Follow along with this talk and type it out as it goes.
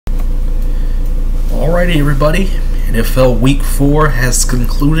Alrighty everybody, NFL Week 4 has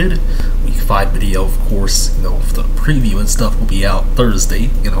concluded. Week 5 video, of course, for the preview and stuff will be out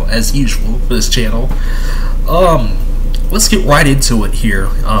Thursday, as usual for this channel. Let's get right into it here.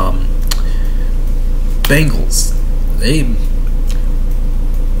 Bengals, they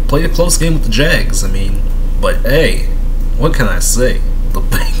played a close game with the Jags, but hey, what can I say? The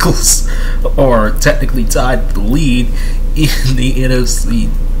Bengals are technically tied for the lead in the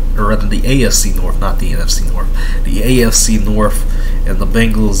NFC, or rather the AFC North, not the NFC North, the AFC North, and the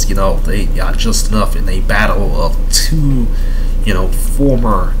Bengals, they got just enough in a battle of two,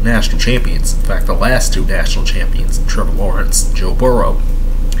 former national champions. In fact, the last two national champions, Trevor Lawrence and Joe Burrow.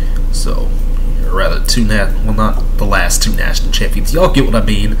 So, or rather, not the last two national champions. Y'all get what I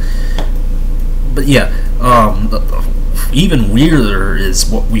mean. But yeah, even weirder is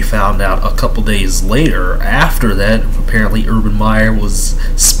what we found out a couple days later. After that, apparently Urban Meyer was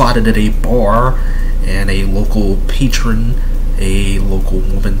spotted at a bar, and a local patron, a local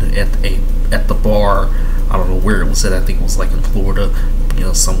woman at the bar, I don't know where it was at, I think it was like in Florida,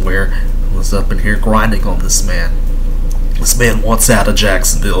 somewhere, was up in here grinding on this man. This man wants out of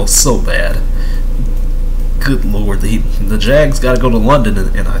Jacksonville so bad. Good lord, the Jags got to go to London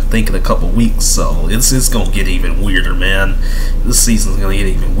in I think in a couple weeks, so it's going to get even weirder, man. This season's going to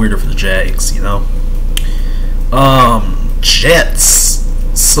get even weirder for the Jags, Jets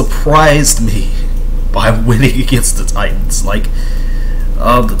surprised me by winning against the Titans.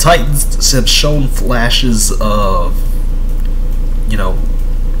 The Titans have shown flashes of,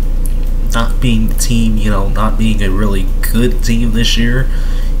 not being the team, not being a really good team this year,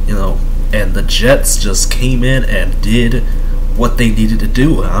 and the Jets just came in and did what they needed to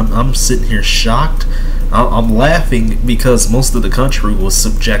do. I'm sitting here shocked. I'm laughing because most of the country was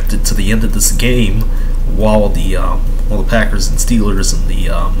subjected to the end of this game while the Packers and Steelers and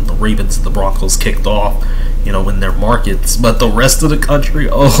the Ravens and the Broncos kicked off, in their markets. But the rest of the country,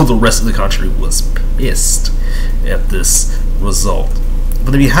 was pissed at this result.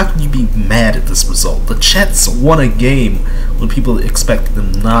 But how can you be mad at this result? The Jets won a game when people expected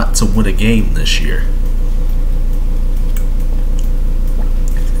them not to win a game this year.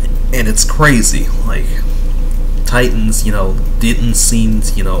 And it's crazy. Titans, didn't seem,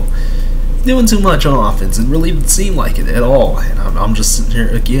 doing too much on offense. It really didn't seem like it at all. And I'm just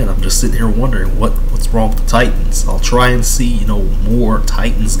sitting here, wondering what's wrong with the Titans. I'll try and see, more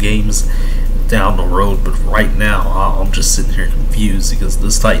Titans games down the road, but right now I'm just sitting here confused because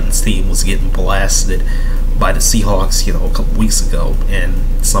this Titans team was getting blasted by the Seahawks, a couple weeks ago, and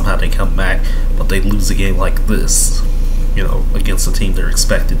somehow they come back, but they lose a game like this, against a team they're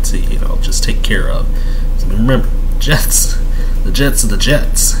expected to, just take care of. So, remember, the Jets are the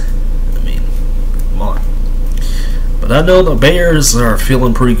Jets. Come on. But I know the Bears are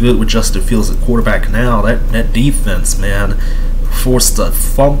feeling pretty good with Justin Fields at quarterback now. That defense, man, forced a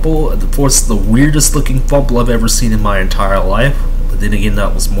fumble, forced the weirdest looking fumble I've ever seen in my entire life. But then again,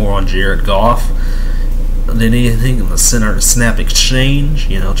 that was more on Jared Goff than anything in the center snap exchange.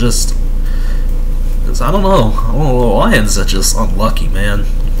 Just because I don't know, Lions are just unlucky, man.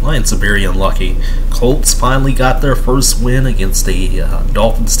 Lions are very unlucky. Colts finally got their first win against a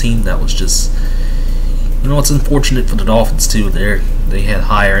Dolphins team that was just, it's unfortunate for the Dolphins too. They had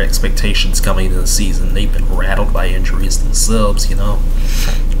higher expectations coming into the season. They've been rattled by injuries themselves,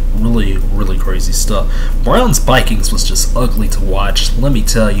 Really, really crazy stuff. Browns-Vikings was just ugly to watch. Let me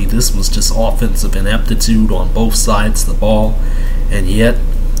tell you, this was just offensive ineptitude on both sides of the ball. And yet,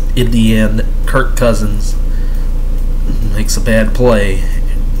 in the end, Kirk Cousins makes a bad play.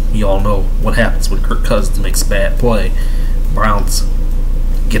 You all know what happens when Kirk Cousins makes a bad play. Browns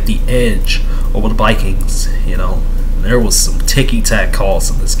get the edge over the Vikings, There was some ticky-tack calls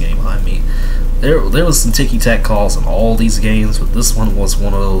in this game. There was some ticky-tack calls in all these games, but this one was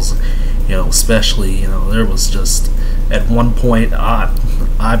one of those, especially, there was just, at one point, I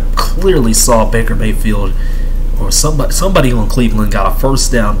clearly saw Baker Mayfield, or somebody on Cleveland got a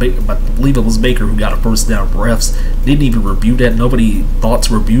first down. I believe it was Baker who got a first down. Refs didn't even review that. Nobody thought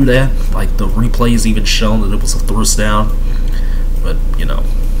to review that. The replays even shown that it was a first down. But,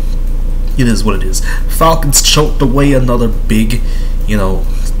 it is what it is. Falcons choked away another big,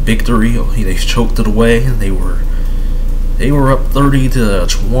 victory. They choked it away. They were up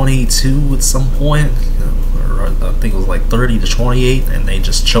 30-22 at some point, or I think it was 30-28, and they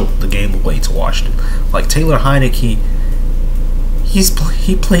just choked the game away to Washington. Taylor Heineke,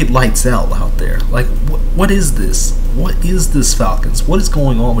 he played lights out there. What is this? What is this, Falcons? What is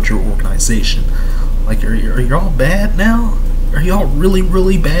going on with your organization? Are y'all bad now? Are y'all really,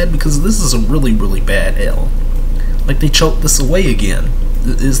 really bad? Because this is a really, really bad L. They choked this away again.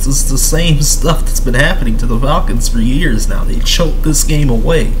 It's just the same stuff that's been happening to the Falcons for years now. They choked this game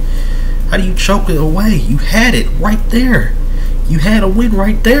away. How do you choke it away? You had it right there. You had a win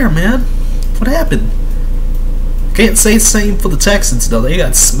right there, man. What happened? Can't say the same for the Texans, though. They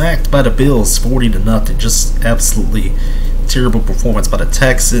got smacked by the Bills 40-0. Just absolutely terrible performance by the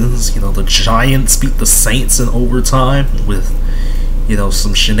Texans. You know, the Giants beat the Saints in overtime with, you know,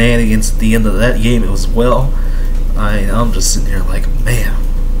 some shenanigans at the end of that game as well. I'm just sitting here like, man,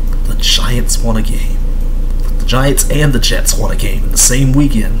 the Giants won a game. The Giants and the Jets won a game in the same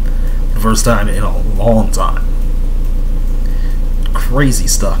weekend. The first time in a long time. Crazy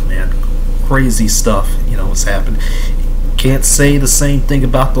stuff, man. Crazy stuff, you know, what's happened. Can't say the same thing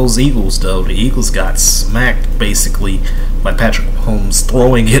about those Eagles, though. The Eagles got smacked basically by Patrick Mahomes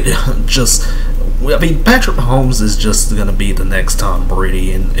throwing it. Just, I mean, Patrick Mahomes is just gonna be the next Tom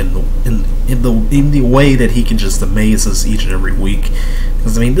Brady in the way that he can just amaze us each and every week.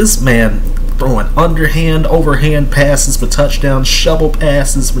 Because I mean, this man throwing underhand, overhand passes for touchdowns, shovel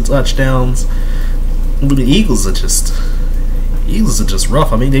passes for touchdowns. The Eagles are just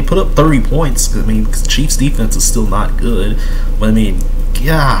rough. I mean, they put up 30 points. I mean, Chiefs defense is still not good. But I mean,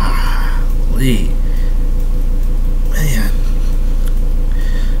 golly, man.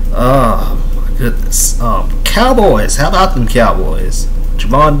 Oh my goodness. Cowboys. How about them Cowboys?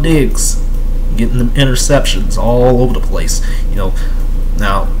 Javon Diggs getting them interceptions all over the place. You know,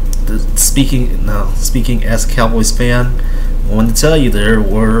 now speaking as a Cowboys fan, I wanted to tell you there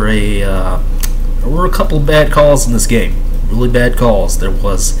were a couple of bad calls in this game. Really bad calls. There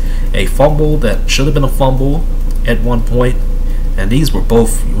was a fumble that should have been a fumble at one point, and these were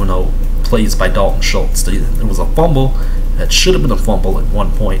both, you know, plays by Dalton Schultz. There was a fumble that should have been a fumble at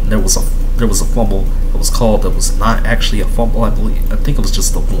one point, and there was a fumble that was called that was not actually a fumble. I think it was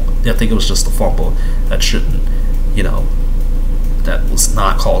just a fumble that shouldn't, you know, that was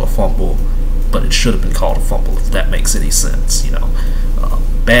not called a fumble, but it should have been called a fumble, if that makes any sense. You know,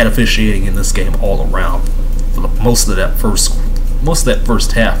 bad officiating in this game all around. For most of that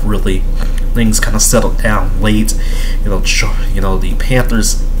first half, really, things kind of settled down late. You know, the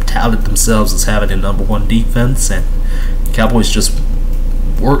Panthers touted themselves as having a #1 defense, and the Cowboys just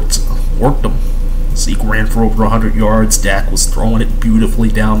worked them. Zeke ran for over 100 yards. Dak was throwing it beautifully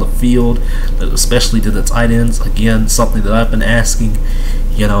down the field, especially to the tight ends. Again, something that I've been asking,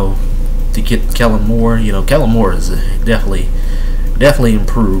 you know, to get Kellen Moore. You know, Kellen Moore is definitely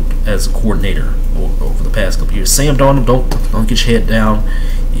improved as a coordinator over the past couple years. Sam Darnold, don't get your head down.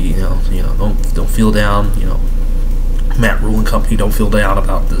 You know, don't feel down. You know, Matt Rule and company, don't feel down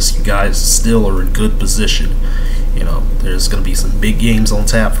about this. You guys still are in good position. You know, there's going to be some big games on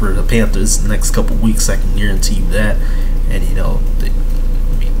tap for the Panthers the next couple weeks. I can guarantee you that. And you know,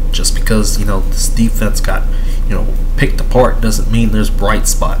 just because, you know, this defense got, you know, picked apart doesn't mean there's bright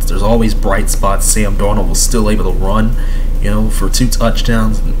spots. There's always bright spots. Sam Darnold was still able to run, you know, for 2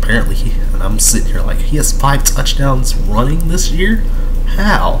 touchdowns. And apparently, and I'm sitting here like, he has 5 touchdowns running this year?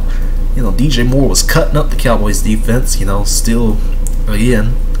 How? You know, DJ Moore was cutting up the Cowboys defense. You know, still,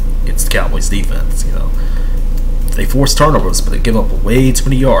 again, it's the Cowboys defense. You know, they force turnovers, but they give up way too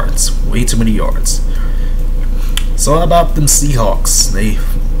many yards. Way too many yards. So how about them Seahawks? They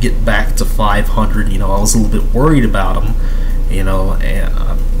get back to 500. You know, I was a little bit worried about them. You know,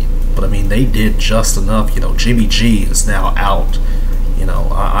 but I mean, they did just enough. You know, Jimmy G is now out. You know,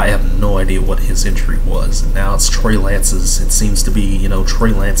 I have no idea what his injury was. And now it's Trey Lance's. It seems to be, you know,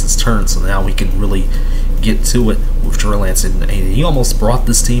 Trey Lance's turn. So now we can really get to it with Trey Lance. And he almost brought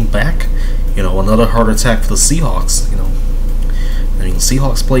this team back. You know, another heart attack for the Seahawks. You know, I mean, the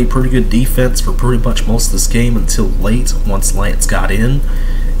Seahawks played pretty good defense for pretty much most of this game until late, once Lance got in.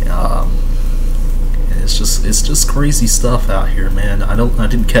 It's just crazy stuff out here, man. I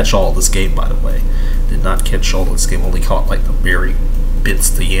didn't catch all of this game, by the way. Did not catch all of this game. Only caught like the very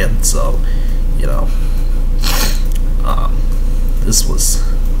bits at the end. So, you know, this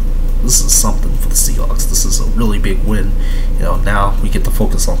is something for the Seahawks. This is a really big win. You know, now we get to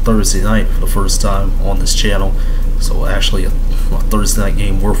focus on Thursday night for the first time on this channel. So actually, a Thursday night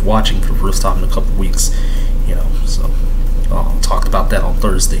game worth watching for the first time in a couple weeks. You know, so talked about that on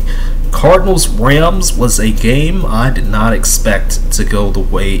Thursday. Cardinals-Rams was a game I did not expect to go the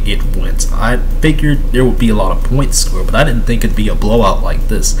way it went. I figured there would be a lot of points scored, but I didn't think it'd be a blowout like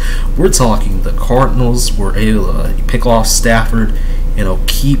this. We're talking the Cardinals were able to pick off Stafford, you know,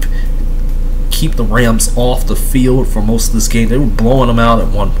 keep the Rams off the field for most of this game. They were blowing them out at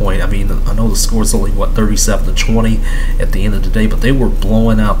one point. I mean, I know the score's only, what, 37-20 at the end of the day, but they were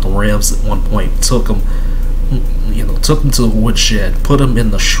blowing out the Rams at one point. Took them to the woodshed, put them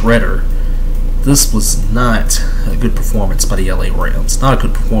in the shredder. this was not a good performance by the LA Rams. Not a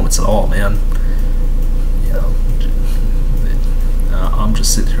good performance at all, man. You know, I'm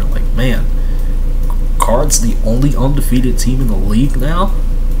just sitting here like, man, Cards the only undefeated team in the league now,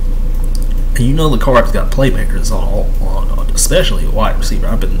 and you know the Cards got playmakers on especially a wide receiver.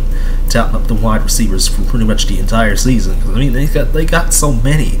 I've been touting up the wide receivers for pretty much the entire season. I mean, they got so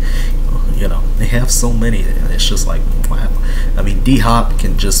many. You know, they have so many, and it's just like, wow. I mean, D-Hop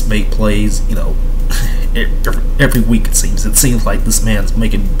can just make plays, you know, every week it seems. It seems like this man's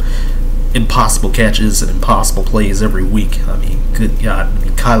making impossible catches and impossible plays every week. I mean, good God. I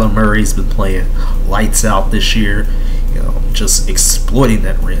mean, Kyler Murray's been playing lights out this year, you know, just exploiting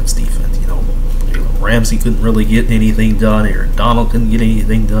that Rams defense. You know, Ramsey couldn't really get anything done. Aaron Donald couldn't get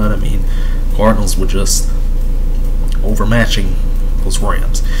anything done. I mean, Cardinals were just overmatching those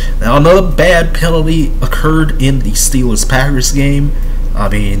Rams. Now, another bad penalty occurred in the Steelers-Packers game. I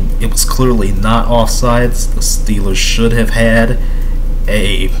mean, it was clearly not offsides. The Steelers should have had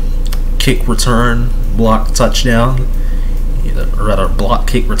a kick return, block touchdown, or rather, block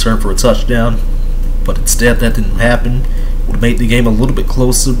kick return for a touchdown. But instead, that didn't happen. Would have made the game a little bit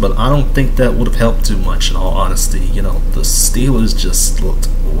closer, but I don't think that would have helped too much, in all honesty. You know, the Steelers just looked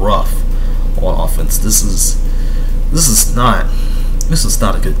rough on offense. This is not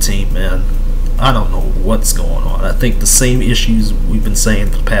a good team, man. I don't know what's going on. I think the same issues we've been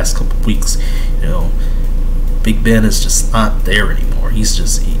saying for the past couple of weeks. You know, Big Ben is just not there anymore. He's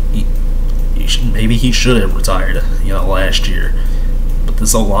just maybe he should have retired, you know, last year. But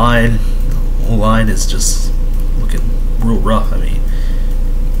this O-line is just looking real rough. I mean,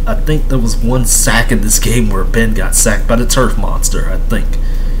 I think there was one sack in this game where Ben got sacked by the turf monster, I think.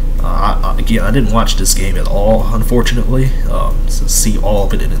 Again, I didn't watch this game at all, unfortunately. So see all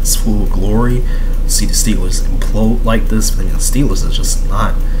of it in its full glory. See the Steelers implode like this. I mean, the Steelers is just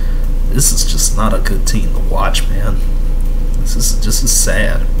not. This is just not a good team to watch, man. This is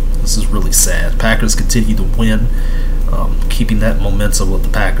sad. This is really sad. Packers continue to win, keeping that momentum with the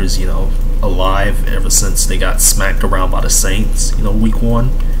Packers, you know, alive ever since they got smacked around by the Saints, you know, week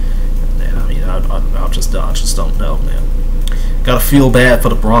 1. And I mean, I just don't know, man. Gotta feel bad for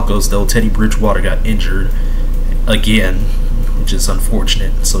the Broncos, though. Teddy Bridgewater got injured again, which is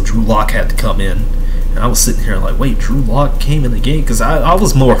unfortunate. So Drew Lock had to come in. And I was sitting here like, wait, Drew Lock came in the game? Because I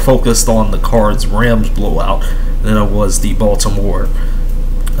was more focused on the Cards-Rams blowout than I was the Baltimore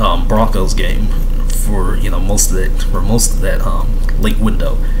Broncos game for, you know, most of that late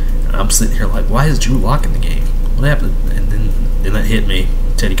window. And I'm sitting here like, why is Drew Lock in the game? What happened? And then it hit me.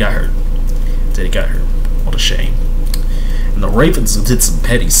 Teddy got hurt. What a shame. And the Ravens did some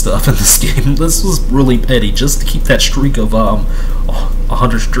petty stuff in this game. This was really petty, just to keep that streak of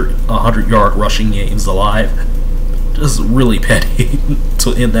 100-yard rushing games alive. Just really petty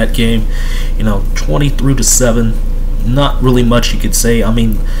to end that game. You know, 23-7. Not really much you could say. I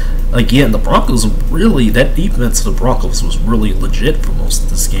mean, again, the Broncos really, that defense of the Broncos was really legit for most of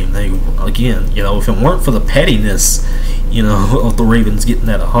this game. They, again, you know, if it weren't for the pettiness, you know, of the Ravens getting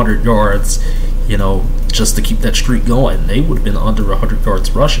that 100 yards, you know, just to keep that streak going, they would have been under 100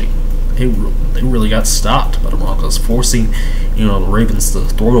 yards rushing. They really got stopped by the Broncos, forcing, you know, the Ravens to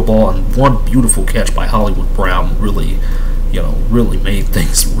throw the ball, and one beautiful catch by Hollywood Brown really, you know, really made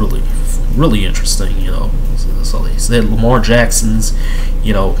things really interesting, you know. So they said Lamar Jackson's,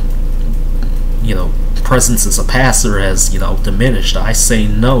 you know, presence as a passer has, you know, diminished. I say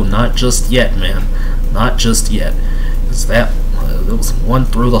no, not just yet, man, not just yet. Because there was one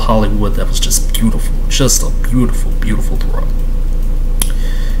throw to Hollywood that was just beautiful, just a beautiful, beautiful throw.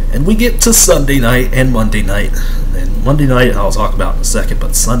 And we get to Sunday night and Monday night. And Monday night I'll talk about in a second,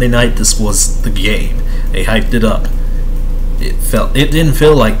 but Sunday night, this was the game. They hyped it up. It didn't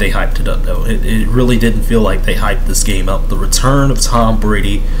feel like they hyped it up, though. It really didn't feel like they hyped this game up. The return of Tom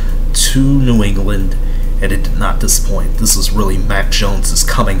Brady to New England, and it did not disappoint. This was really Mac Jones'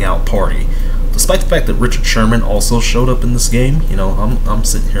 coming out party. Despite the fact that Richard Sherman also showed up in this game, you know, I'm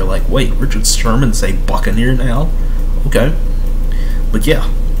sitting here like, wait, Richard Sherman's a Buccaneer now? Okay. But yeah,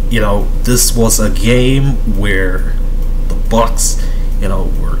 you know, this was a game where the Bucs, you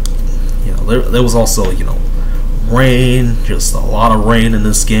know, were, you know, there was also, you know, rain, just a lot of rain in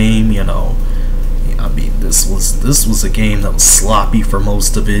this game, you know. I mean, this was a game that was sloppy for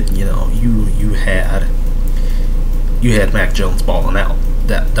most of it. You know, you had Mac Jones balling out.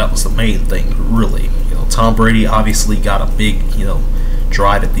 That was the main thing, really. You know, Tom Brady obviously got a big, you know,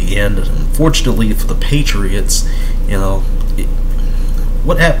 drive at the end. And unfortunately for the Patriots, you know,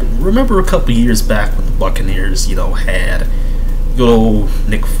 what happened? Remember a couple years back when the Buccaneers, you know, had good old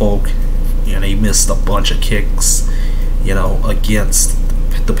Nick Folk, and he missed a bunch of kicks, you know, against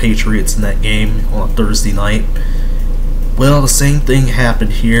the Patriots in that game on Thursday night. Well, the same thing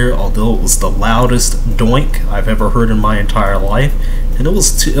happened here, although it was the loudest doink I've ever heard in my entire life, and it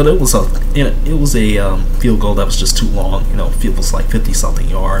was a field goal that was just too long. Field was like 50-something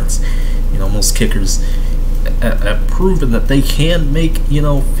yards. Most kickers have proven that they can make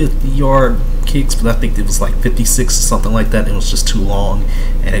 50-yard kicks, but I think it was like 56 or something like that. And it was just too long,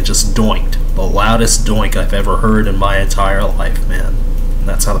 and it just doinked. The loudest doink I've ever heard in my entire life, man. And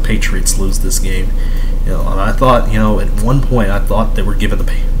that's how the Patriots lose this game. And I thought, at one point, I thought they were giving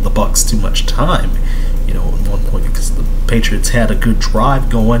the Bucs too much time. At one point, because the Patriots had a good drive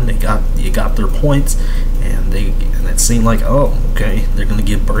going, they got their points, and it seemed like, oh, okay, they're going to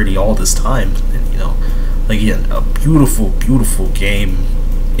give Brady all this time. And again, a beautiful, beautiful game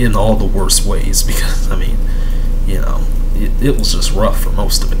in all the worst ways, because it was just rough for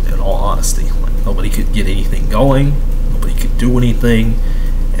most of it. In all honesty, like, nobody could get anything going, nobody could do anything.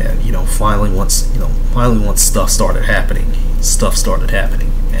 And finally once stuff started happening,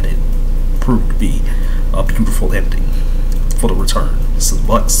 and it proved to be a beautiful ending for the return. So the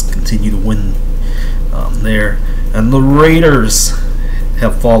Bucs continue to win there, and the Raiders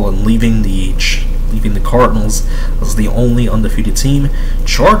have fallen, leaving the Cardinals as the only undefeated team.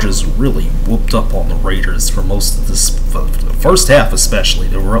 Chargers really whooped up on the Raiders for most of this first half, especially.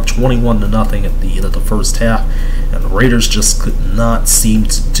 They were up 21-0 at the end of the first half, and the Raiders just could not seem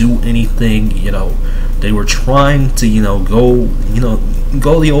to do anything. They were trying to go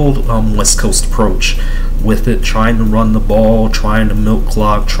the old West Coast approach with it, trying to run the ball, trying to milk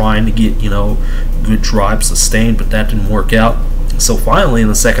clock, trying to get good drives sustained, but that didn't work out. So finally, in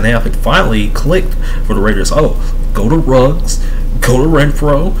the second half, it finally clicked for the Raiders. Oh, go to Ruggs, go to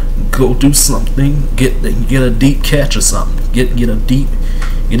Renfro, go do something, get a deep catch or something, get a deep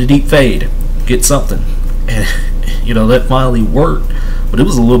fade, get something, and that finally worked. But it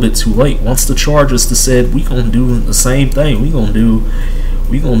was a little bit too late. Once the Chargers said, we gonna do the same thing, we gonna do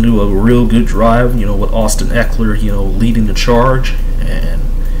a real good drive, with Austin Eckler, leading the charge, and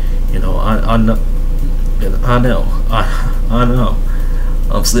I know.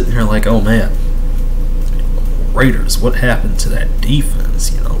 I'm sitting here like, oh man, Raiders, what happened to that defense?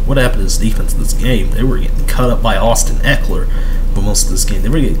 What happened to this defense in this game? They were getting cut up by Austin Eckler for most of this game. They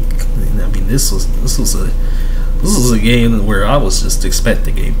were getting, this was a game where I was just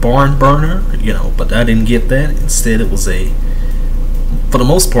expecting a barn burner, but I didn't get that. Instead, it was for the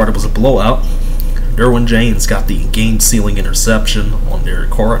most part, it was a blowout. Derwin James got the game-sealing interception on Derek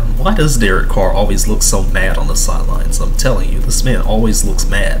Carr. Why does Derek Carr always look so mad on the sidelines? I'm telling you, this man always looks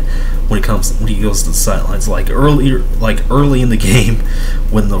mad when he goes to the sidelines. Like early in the game,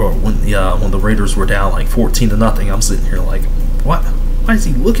 when the Raiders were down like 14-0, I'm sitting here like, what? Why is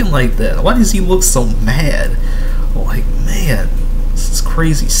he looking like that? Why does he look so mad? Like, man, this is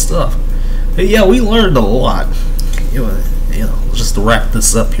crazy stuff. But yeah, we learned a lot. Just to wrap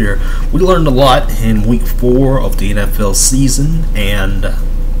this up here, we learned a lot in week 4 of the NFL season, and I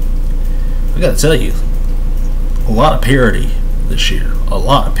gotta tell you, a lot of parity this year. A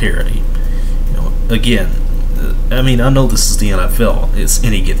lot of parity. Again, I know this is the NFL. It's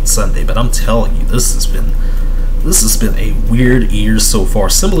any given Sunday, but I'm telling you, this has been a weird year so far,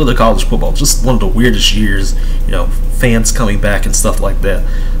 similar to college football. Just one of the weirdest years. Fans coming back and stuff like that.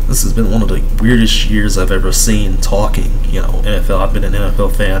 This has been one of the weirdest years I've ever seen talking, NFL. I've been an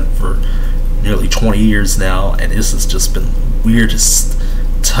NFL fan for nearly 20 years now, and this has just been the weirdest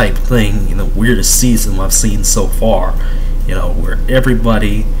type thing, weirdest season I've seen so far, where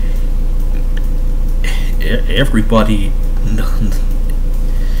everybody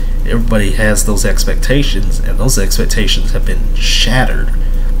has those expectations, and those expectations have been shattered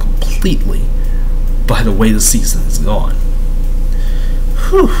completely by the way the season has gone.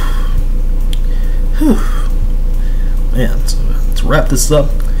 Whew. Man, to wrap this up,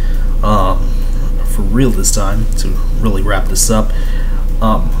 for real this time, to really wrap this up,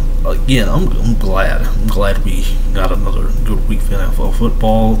 again, I'm glad we got another good week of NFL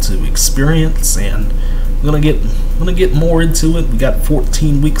football to experience, and I'm gonna get more into it. We got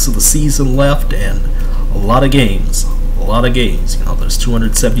 14 weeks of the season left, and a lot of games. There's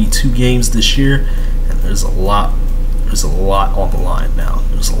 272 games this year, and there's a lot on the line now.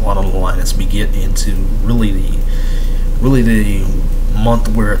 There's a lot on the line as we get into really the month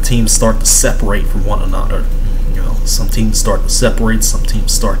where teams start to separate from one another. Some teams start to separate, some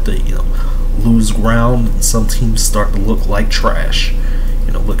teams start to lose ground, and some teams start to look like trash.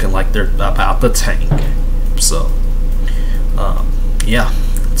 Looking like they're about to tank. So, yeah,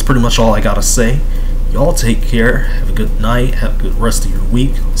 that's pretty much all I gotta say. Y'all take care. Have a good night. Have a good rest of your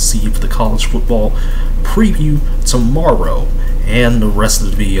week. I'll see you for the college football preview tomorrow and the rest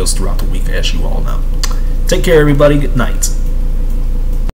of the videos throughout the week, as you all know. Take care, everybody. Good night.